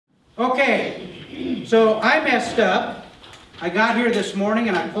Okay, so I messed up. I got here this morning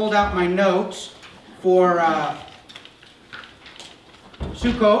and I pulled out my notes for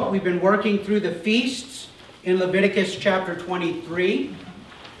Sukkot. We've been working through the feasts in Leviticus chapter 23.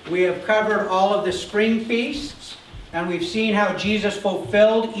 We have covered all of the spring feasts, and we've seen how Jesus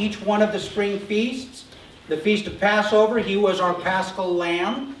fulfilled each one of the spring feasts. The Feast of Passover, He was our Paschal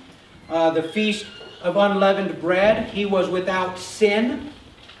Lamb. The Feast of Unleavened Bread, He was without sin,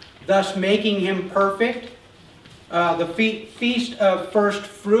 thus making Him perfect. The Feast of First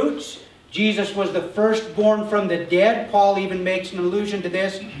Fruits, Jesus was the firstborn from the dead. Paul even makes an allusion to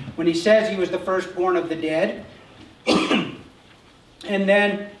this when he says He was the firstborn of the dead. And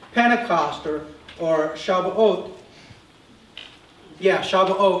then Pentecost, or Shavuot. Yeah,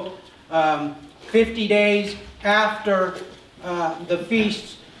 Shavuot. 50 days after the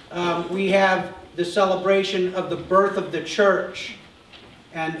feasts, we have the celebration of the birth of the church.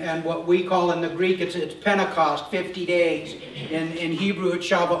 And what we call in the Greek, it's Pentecost, 50 days. In Hebrew, it's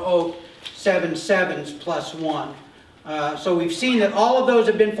Shavuot, 7 sevens plus 1. So we've seen that all of those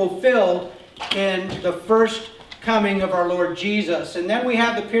have been fulfilled in the first coming of our Lord Jesus. And then we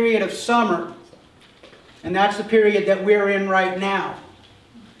have the period of summer. And that's the period that we're in right now.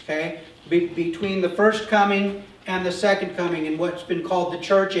 Okay? Between the first coming and the second coming, in what's been called the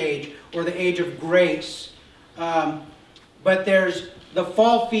church age, or the age of grace. But there's the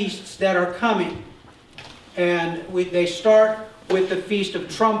fall feasts that are coming. And they start with the Feast of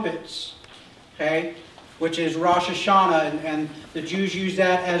Trumpets, okay, which is Rosh Hashanah, and the Jews use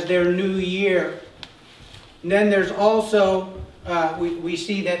that as their new year. And then there's also, we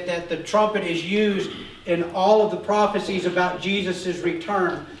see that the trumpet is used in all of the prophecies about Jesus'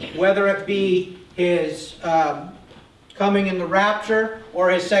 return, whether it be His coming in the rapture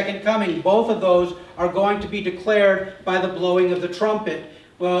or His second coming. Both of those are going to be declared by the blowing of the trumpet.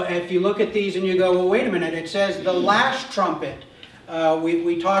 Well, if you look at these and you go, well, wait a minute, it says the last trumpet.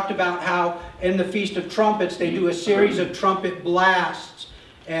 We talked about how in the Feast of Trumpets they do a series of trumpet blasts,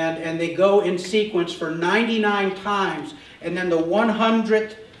 and they go in sequence for 99 times, and then the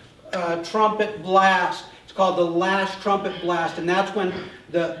 100th trumpet blast, it's called the last trumpet blast, and that's when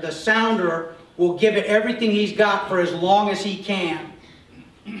the sounder will give it everything he's got for as long as he can.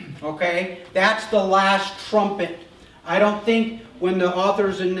 Okay? That's the last trumpet. I don't think when the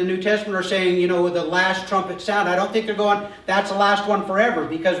authors in the New Testament are saying, you know, the last trumpet sound, I don't think they're going, that's the last one forever,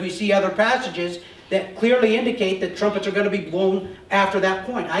 because we see other passages that clearly indicate that trumpets are going to be blown after that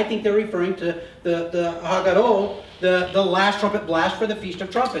point. I think they're referring to the Haggadah, the last trumpet blast for the Feast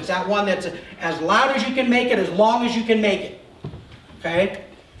of Trumpets. That one that's as loud as you can make it, as long as you can make it. Okay?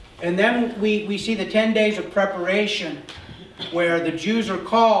 And then we see the 10 days of preparation, where the Jews are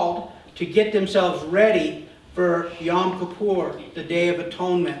called to get themselves ready for Yom Kippur, the Day of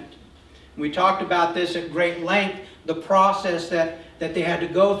Atonement. We talked about this at great length, the process that they had to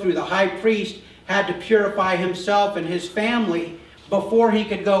go through. The high priest had to purify himself and his family before he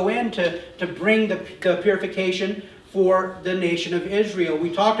could go in to bring the purification for the nation of Israel.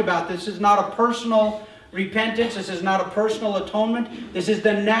 We talked about this is not a personal repentance. This is not a personal atonement. This is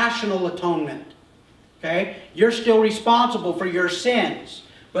the national atonement. Okay? You're still responsible for your sins.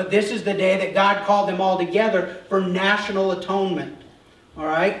 But this is the day that God called them all together for national atonement. All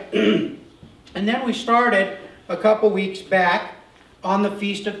right? And then we started a couple weeks back on the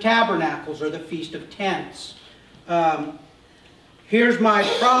Feast of Tabernacles, or the Feast of Tents. Here's my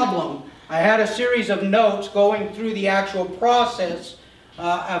problem. I had a series of notes going through the actual process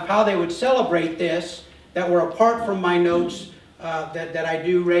of how they would celebrate this that were apart from my notes that I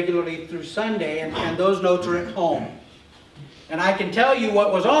do regularly through Sunday, and those notes are at home. And I can tell you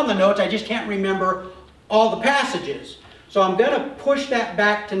what was on the notes, I just can't remember all the passages. So I'm going to push that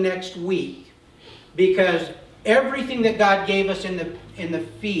back to next week, because everything that God gave us in the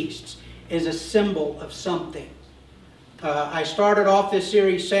feasts is a symbol of something. I started off this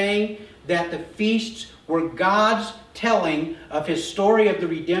series saying that the feasts were God's telling of His story of the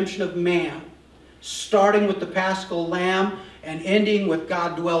redemption of man, starting with the Paschal Lamb and ending with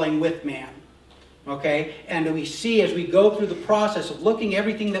God dwelling with man. Okay? And we see, as we go through the process of looking at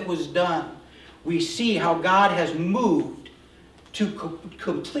everything that was done, we see how God has moved to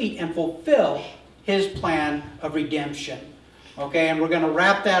complete and fulfill His plan of redemption. Okay? And we're going to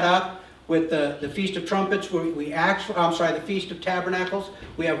wrap that up with the Feast of Trumpets, where the Feast of Tabernacles.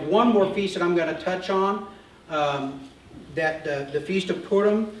 We have one more feast that I'm going to touch on, the Feast of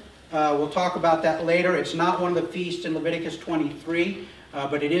Purim. We'll talk about that later. It's not one of the feasts in Leviticus 23.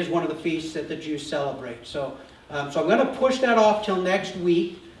 But it is one of the feasts that the Jews celebrate. So I'm going to push that off till next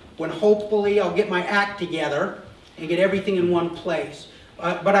week, when hopefully I'll get my act together and get everything in one place.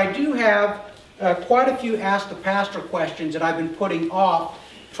 But I do have quite a few Ask the Pastor questions that I've been putting off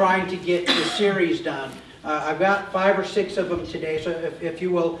trying to get the series done. I've got 5 or 6 of them today, so if you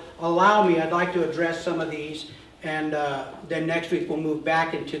will allow me, I'd like to address some of these, and then next week we'll move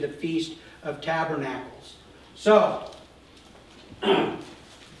back into the Feast of Tabernacles. So,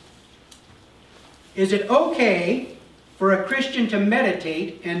 is it okay for a Christian to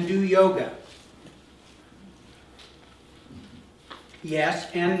meditate and do yoga? Yes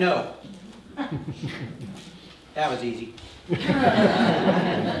and no. That was easy.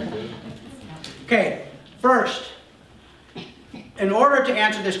 Okay, first, in order to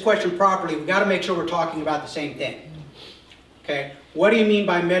answer this question properly, we've got to make sure we're talking about the same thing. Okay, what do you mean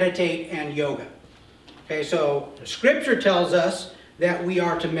by meditate and yoga? Okay, so Scripture tells us that we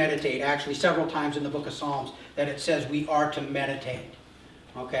are to meditate. Actually, several times in the book of Psalms that it says we are to meditate.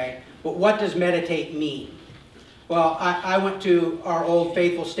 Okay, but what does meditate mean? Well, I went to our old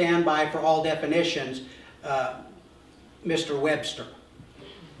faithful standby for all definitions, Mr. Webster.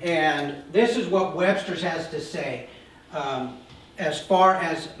 And this is what Webster's has to say as far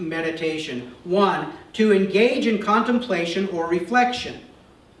as meditation. 1, to engage in contemplation or reflection.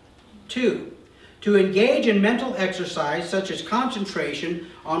 2, to engage in mental exercise such as concentration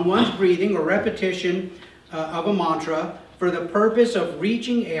on one's breathing or repetition of a mantra for the purpose of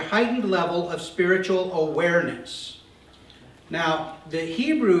reaching a heightened level of spiritual awareness. Now, the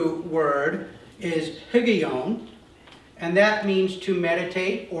Hebrew word is higion, and that means to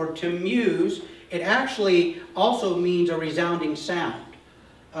meditate or to muse. It actually also means a resounding sound.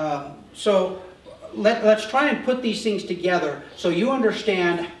 So let's try and put these things together so you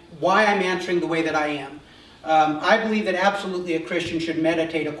understand why I'm answering the way that I am. I believe that absolutely a Christian should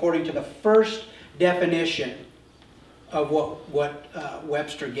meditate according to the first definition of what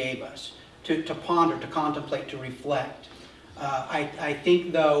Webster gave us, to ponder, to contemplate, to reflect. I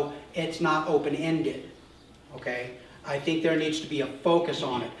think, though, it's not open-ended, okay? I think there needs to be a focus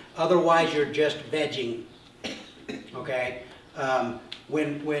on it. Otherwise, you're just vegging, okay?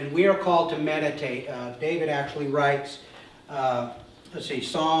 When we are called to meditate, David actually writes, let's see,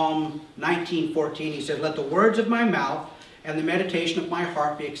 Psalm 19:14, he says, "Let the words of my mouth and the meditation of my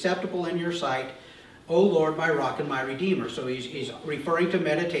heart be acceptable in your sight, O Lord, my rock and my redeemer." So he's referring to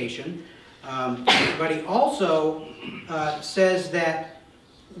meditation. But he also says that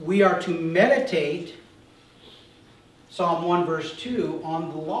we are to meditate, Psalm 1 verse 2, on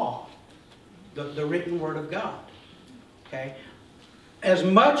the law, the written word of God. Okay? As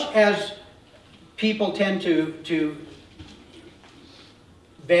much as people tend to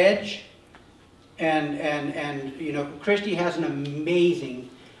veg, and you know, Christy has an amazing,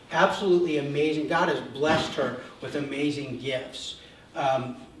 absolutely amazing, God has blessed her with amazing gifts.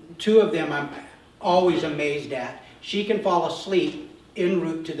 2 of them I'm always amazed at. She can fall asleep en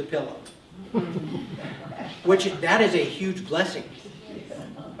route to the pillow. That is a huge blessing.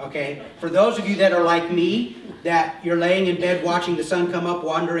 Okay? For those of you that are like me, that you're laying in bed watching the sun come up,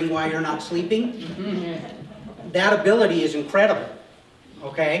 wondering why you're not sleeping, that ability is incredible.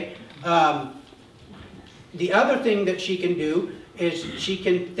 Okay? The other thing that she can do is she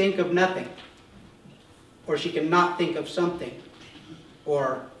can think of nothing. Or she can not think of something.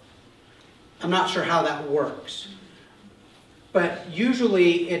 Or, I'm not sure how that works. But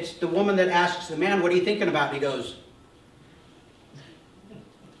usually it's the woman that asks the man, "What are you thinking about?" And he goes,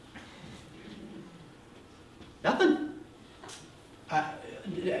 "Nothing."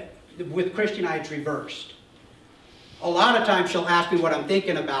 With Christian, it's reversed. A lot of times she'll ask me what I'm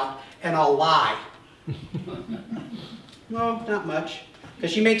thinking about, and I'll lie. Well, not much.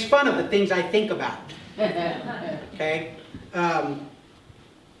 Because she makes fun of the things I think about. Okay?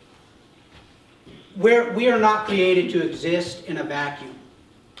 We are not created to exist in a vacuum.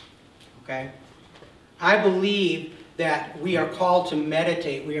 Okay? I believe that we are called to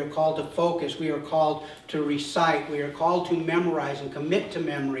meditate, we are called to focus, we are called to recite, we are called to memorize and commit to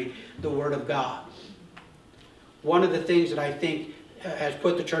memory the Word of God. One of the things that I think has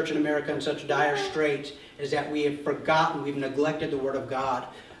put the church in America in such dire straits is that we have forgotten, we've neglected the Word of God.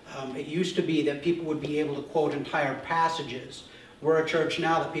 It used to be that people would be able to quote entire passages. We're a church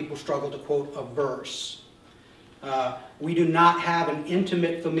now that people struggle to quote a verse. We do not have an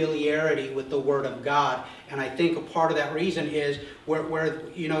intimate familiarity with the Word of God. And I think a part of that reason is where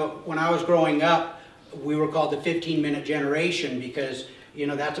you know, when I was growing up, we were called the 15-minute generation because, you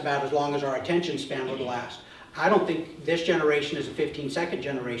know, that's about as long as our attention span would last. I don't think this generation is a 15-second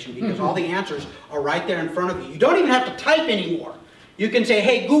generation because all the answers are right there in front of you. You don't even have to type anymore. You can say,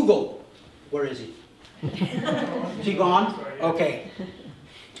 "Hey, Google." Where is he? Is he gone? Okay.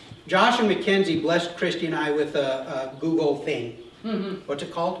 Josh and Mackenzie blessed Christy and I with a Google thing. What's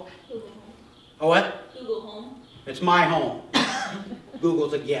it called? Google Home. A what? Google Home. It's my home.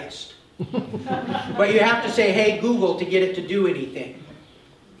 Google's a guest. But you have to say, hey, Google, to get it to do anything.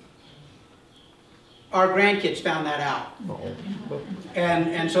 Our grandkids found that out.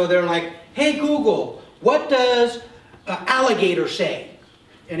 And so they're like, hey, Google, what does alligator say?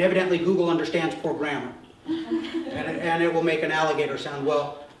 And evidently Google understands poor grammar. And it will make an alligator sound.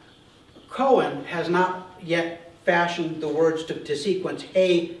 Well, Cohen has not yet fashioned the words to sequence,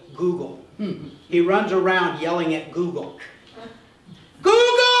 hey, Google. He runs around yelling at Google.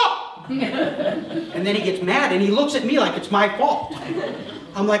 Google! And then he gets mad and he looks at me like it's my fault.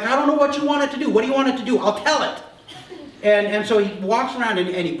 I'm like, I don't know what you want it to do. What do you want it to do? I'll tell it. And so he walks around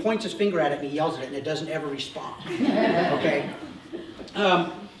and he points his finger at it and he yells at it and it doesn't ever respond. Okay?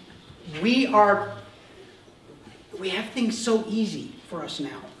 We have things so easy for us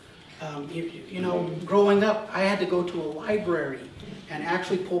now. You know, growing up, I had to go to a library and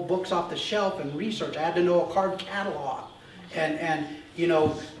actually pull books off the shelf and research. I had to know a card catalog. And you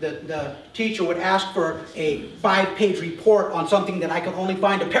know, the teacher would ask for a 5-page report on something that I could only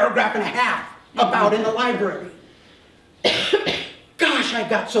find a paragraph and a half about in the library. Gosh, I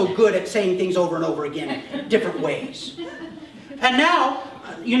got so good at saying things over and over again in different ways. And now,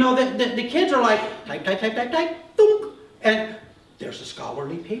 you know, the kids are like, type, type, type, type, type, thunk, and there's a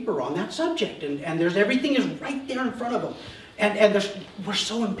scholarly paper on that subject, and there's everything is right there in front of them. And we're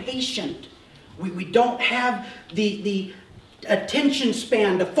so impatient. We don't have the attention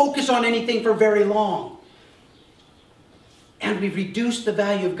span to focus on anything for very long. And we've reduced the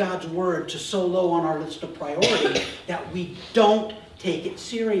value of God's Word to so low on our list of priorities that we don't take it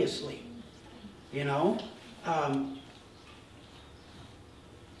seriously. You know?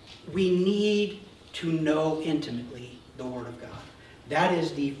 We need to know intimately the Word of God. That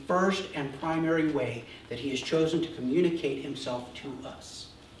is the first and primary way that He has chosen to communicate Himself to us.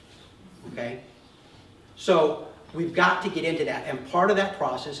 Okay? So, we've got to get into that. And part of that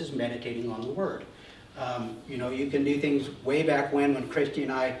process is meditating on the Word. You know, you can do things way back when Christy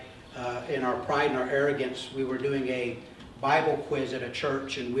and I, in our pride and our arrogance, we were doing a Bible quiz at a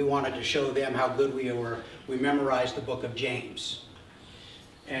church, and we wanted to show them how good we were. We memorized the book of James.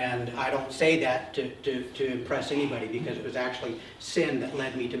 And I don't say that to impress anybody, because it was actually sin that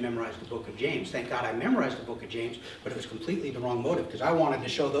led me to memorize the book of James. Thank God I memorized the book of James, but it was completely the wrong motive, because I wanted to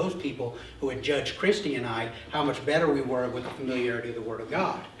show those people who had judged Christy and I how much better we were with the familiarity of the Word of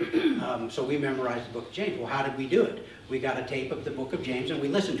God. So we memorized the book of James. Well, how did we do it? We got a tape of the book of James and we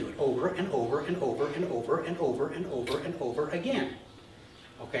listened to it over and over and over and over and over and over and over again.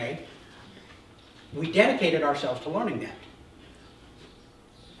 Okay? We dedicated ourselves to learning that.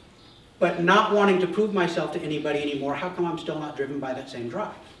 But not wanting to prove myself to anybody anymore, how come I'm still not driven by that same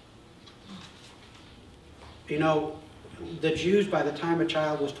drive? You know, the Jews, by the time a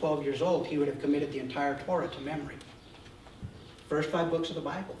child was 12 years old, he would have committed the entire Torah to memory. First 5 books of the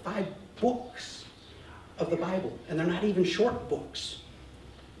Bible. 5 books of the Bible. And they're not even short books.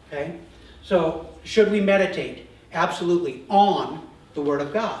 Okay? So, should we meditate? Absolutely. On the Word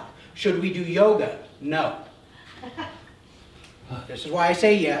of God. Should we do yoga? No. This is why I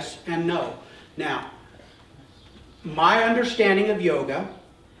say yes and no. Now, my understanding of yoga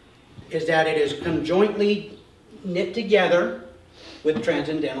is that it is conjointly knit together with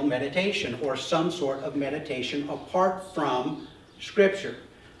transcendental meditation, or some sort of meditation apart from Scripture.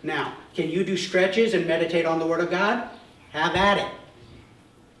 Now, can you do stretches and meditate on the Word of God? Have at it.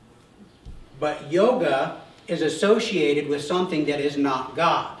 But yoga is associated with something that is not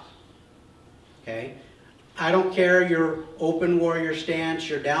God. Okay? I don't care your open warrior stance,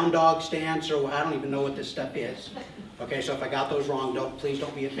 your down dog stance, or I don't even know what this stuff is. Okay, so if I got those wrong, please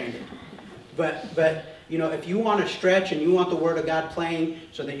don't be offended. But you know, if you want to stretch and you want the Word of God playing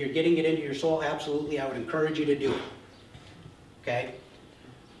so that you're getting it into your soul, absolutely, I would encourage you to do it. Okay?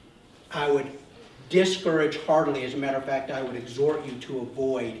 I would discourage heartily, as a matter of fact, I would exhort you to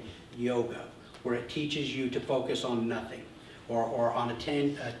avoid yoga, where it teaches you to focus on nothing, or on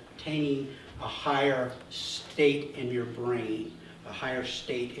attaining a higher state in your brain, a higher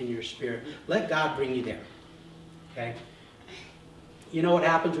state in your spirit. Let God bring you there. Okay? You know what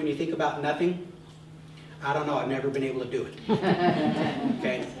happens when you think about nothing? I don't know. I've never been able to do it.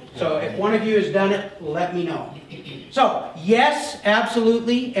 Okay? So if one of you has done it, let me know. So, yes,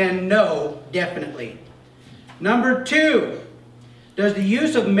 absolutely, and no, definitely. Number 2, does the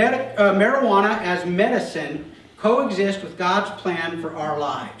use of marijuana as medicine coexist with God's plan for our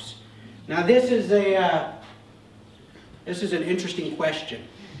lives? Now, this is an interesting question.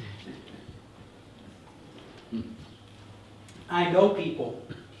 I know people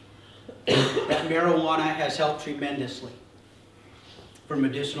that marijuana has helped tremendously. for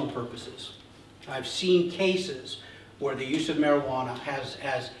medicinal purposes. I've seen cases where the use of marijuana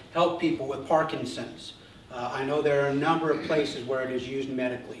has helped people with Parkinson's. I know there are a number of places where it is used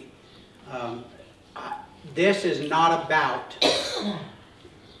medically. This is not about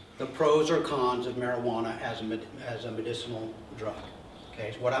the pros or cons of marijuana as a medicinal drug.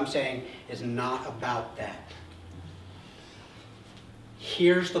 Okay, so what I'm saying is not about that.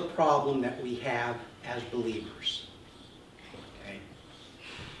 Here's the problem that we have as believers. Okay?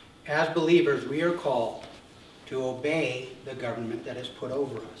 As believers, we are called to obey the government that is put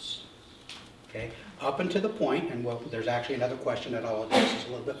over us. Okay? Up until the point, and there's actually another question that I'll address this a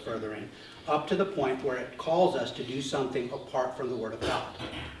little bit further in, up to the point where it calls us to do something apart from the Word of God.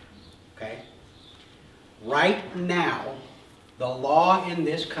 Okay? Right now, the law in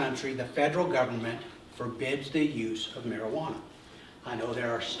this country, the federal government, forbids the use of marijuana. I know there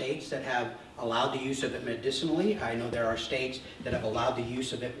are states that have allowed the use of it medicinally. I know there are states that have allowed the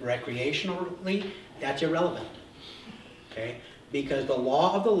use of it recreationally. That's irrelevant. Okay? Because the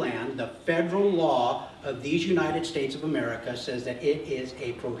law of the land, the federal law of these United States of America, says that it is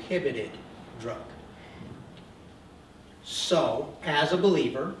a prohibited drug. So, as a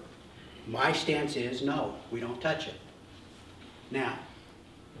believer, my stance is no, we don't touch it. Now,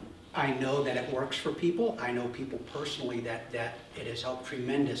 I know that it works for people. I know people personally that it has helped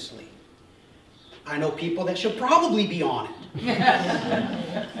tremendously. I know people that should probably be on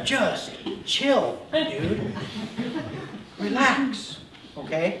it. Just chill, dude. Relax,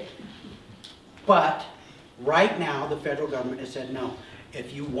 okay? But right now, the federal government has said no.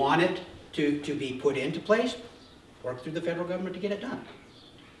 If you want it to be put into place, work through the federal government to get it done.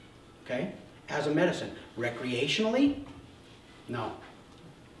 Okay? As a medicine. Recreationally, no.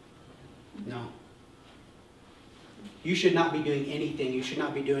 No. You should not be doing anything. You should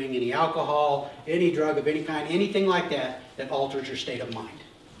not be doing any alcohol, any drug of any kind, anything like that that alters your state of mind.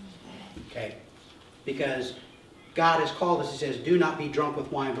 Okay? Because God has called us, He says, do not be drunk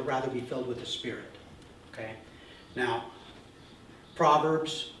with wine, but rather be filled with the Spirit. Okay? Now,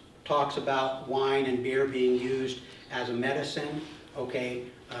 Proverbs talks about wine and beer being used as a medicine. Okay?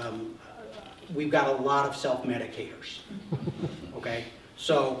 We've got a lot of self-medicators. Okay?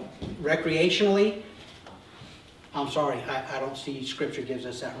 So, recreationally, I'm sorry, I don't see Scripture gives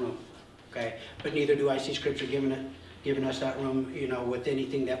us that room. Okay? But neither do I see Scripture giving us that room, you know, with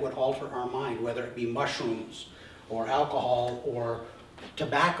anything that would alter our mind, whether it be mushrooms, or alcohol, or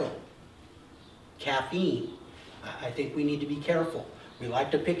tobacco, caffeine. I think we need to be careful. We like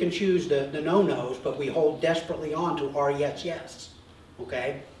to pick and choose the no-nos, but we hold desperately on to our yes.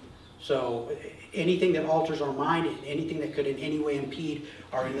 Okay? So anything that alters our mind, anything that could in any way impede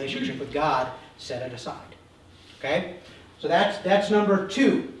our relationship with God, set it aside. Okay? So that's number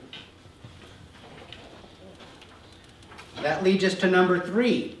 2. That leads us to number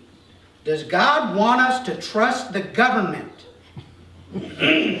 3. Does God want us to trust the government?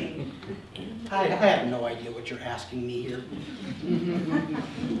 I have no idea what you're asking me here.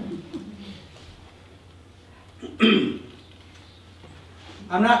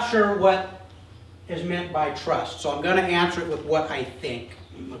 I'm not sure what is meant by trust, so I'm going to answer it with what I think.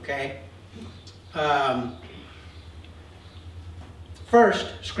 Okay? First,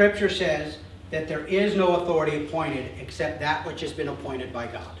 Scripture says that there is no authority appointed except that which has been appointed by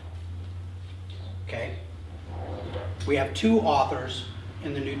God. Okay? We have 2 authors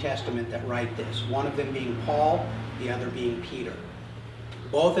in the New Testament that write this. One of them being Paul, the other being Peter.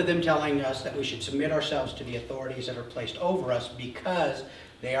 Both of them telling us that we should submit ourselves to the authorities that are placed over us because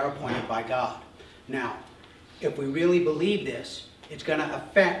they are appointed by God. Now, if we really believe this, it's going to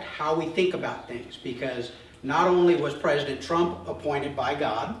affect how we think about things, because not only was President Trump appointed by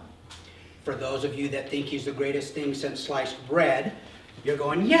God, for those of you that think he's the greatest thing since sliced bread, you're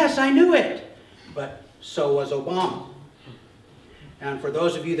going, yes, I knew it. But so was Obama. And for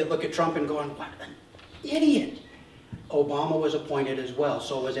those of you that look at Trump and going, what an idiot. Obama was appointed as well.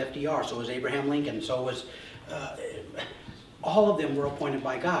 So was FDR. So was Abraham Lincoln. So was, all of them were appointed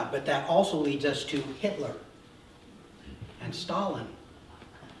by God. But that also leads us to Hitler and Stalin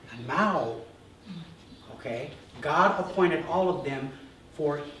and Mao. Okay? God appointed all of them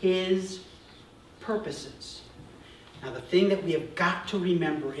for His purposes. Now the thing that we have got to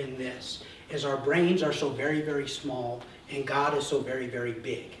remember in this is our brains are so very, very small and God is so very, very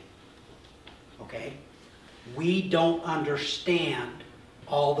big. Okay? We don't understand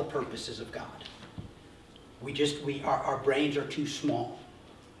all the purposes of God. Our brains are too small.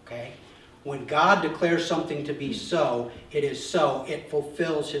 Okay? When God declares something to be so, it is so. It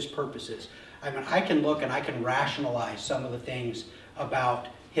fulfills His purposes. I mean, I can look and I can rationalize some of the things about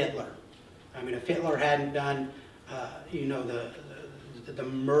Hitler. I mean, if Hitler hadn't done, you know, the the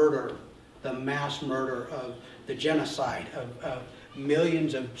murder, the mass murder of the genocide of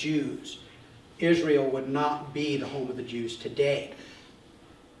millions of Jews, Israel would not be the home of the Jews today.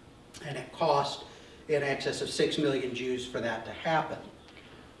 And it cost in excess of 6 million Jews for that to happen.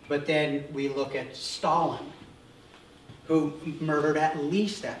 But then we look at Stalin, who murdered at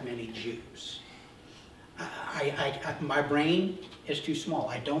least that many Jews. My brain is too small.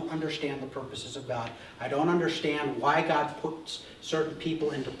 I don't understand the purposes of God. I don't understand why God puts certain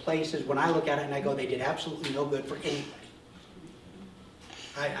people into places. When I look at it and I go, they did absolutely no good for anybody.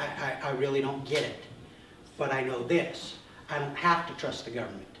 I really don't get it. But I know this. I don't have to trust the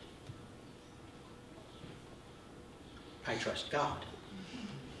government. I trust God.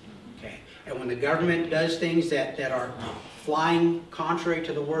 Okay? And when the government does things that are flying contrary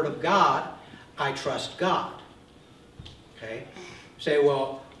to the Word of God, I trust God. Okay? Say,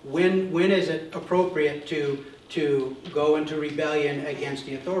 well, when is it appropriate to go into rebellion against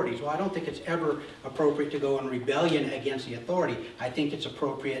the authorities? Well, I don't think it's ever appropriate to go in rebellion against the authority. I think it's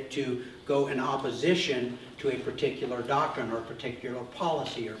appropriate to go in opposition to a particular doctrine or a particular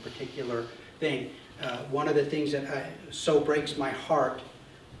policy or a particular thing. One of the things that so breaks my heart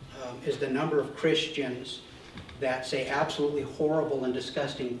is the number of Christians that say absolutely horrible and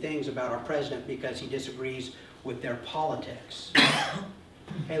disgusting things about our president because he disagrees with their politics.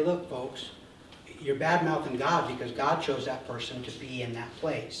 Hey, look, folks, you're bad-mouthing God because God chose that person to be in that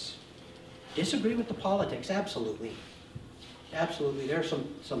place. Disagree with the politics, absolutely. Absolutely. There are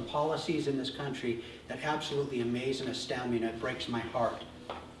some policies in this country that absolutely amaze and astound me, and it breaks my heart.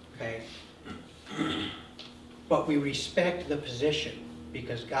 Okay? But we respect the position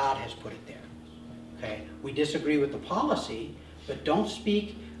because God has put it there. Okay? We disagree with the policy, but don't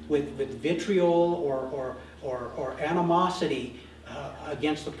speak with vitriol or animosity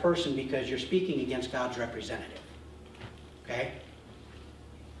against the person because you're speaking against God's representative. Okay?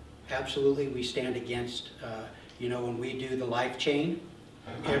 Absolutely, we stand against, when we do the Life Chain,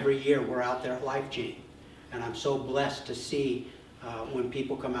 every year we're out there at Life Chain. And I'm so blessed to see when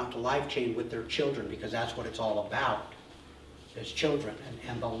people come out to Life Chain with their children, because that's what it's all about, is children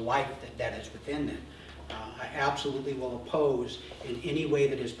and the life that is within them. I absolutely will oppose in any way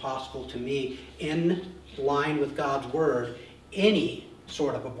that is possible to me, in line with God's Word, any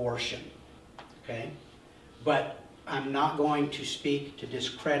sort of abortion. Okay? But I'm not going to speak to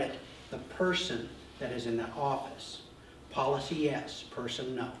discredit the person that is in that office. Policy, yes.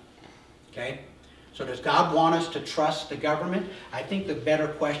 Person, no. Okay? So does God want us to trust the government? I think the better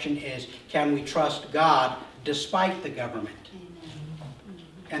question is, can we trust God despite the government?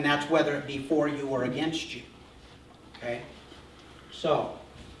 And that's whether it be for you or against you. Okay? So,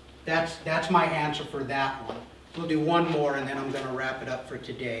 that's my answer for that one. We'll do one more and then I'm going to wrap it up for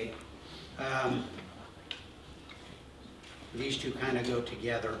today. These two kind of go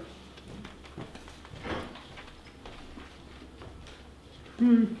together.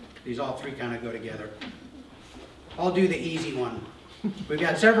 These all three kind of go together. I'll do the easy one. We've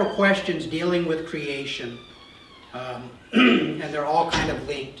got several questions dealing with creation. And they're all kind of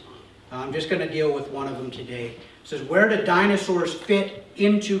linked. I'm just going to deal with one of them today. It says, where do dinosaurs fit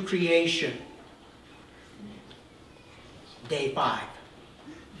into creation? Day 5.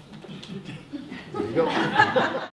 There you go.